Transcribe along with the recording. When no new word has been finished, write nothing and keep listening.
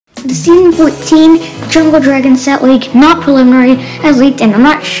The Season 14 Jungle Dragon set leak, not preliminary, has leaked, and I'm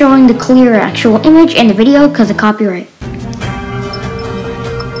not showing the clear actual image in the video because of copyright.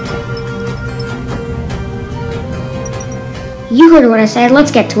 You heard what I said, let's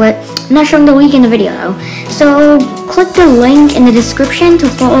get to it. I'm not showing the leak in the video though. So click the link in the description to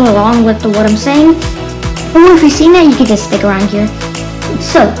follow along with what I'm saying. Or if you've seen it, you can just stick around here.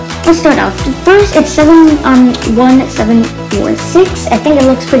 So let's start off. First, it's 1746. I think it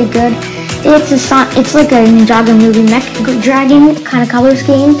looks pretty good. It's like a Ninjago movie mech dragon kind of color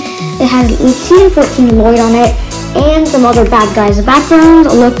scheme. It has Season 14 Lloyd on it and some other bad guys. The background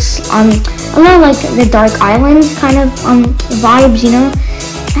looks a lot like the Dark Island kind of vibes, you know.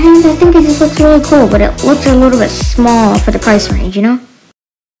 And I think it just looks really cool, but it looks a little bit small for the price range, you know.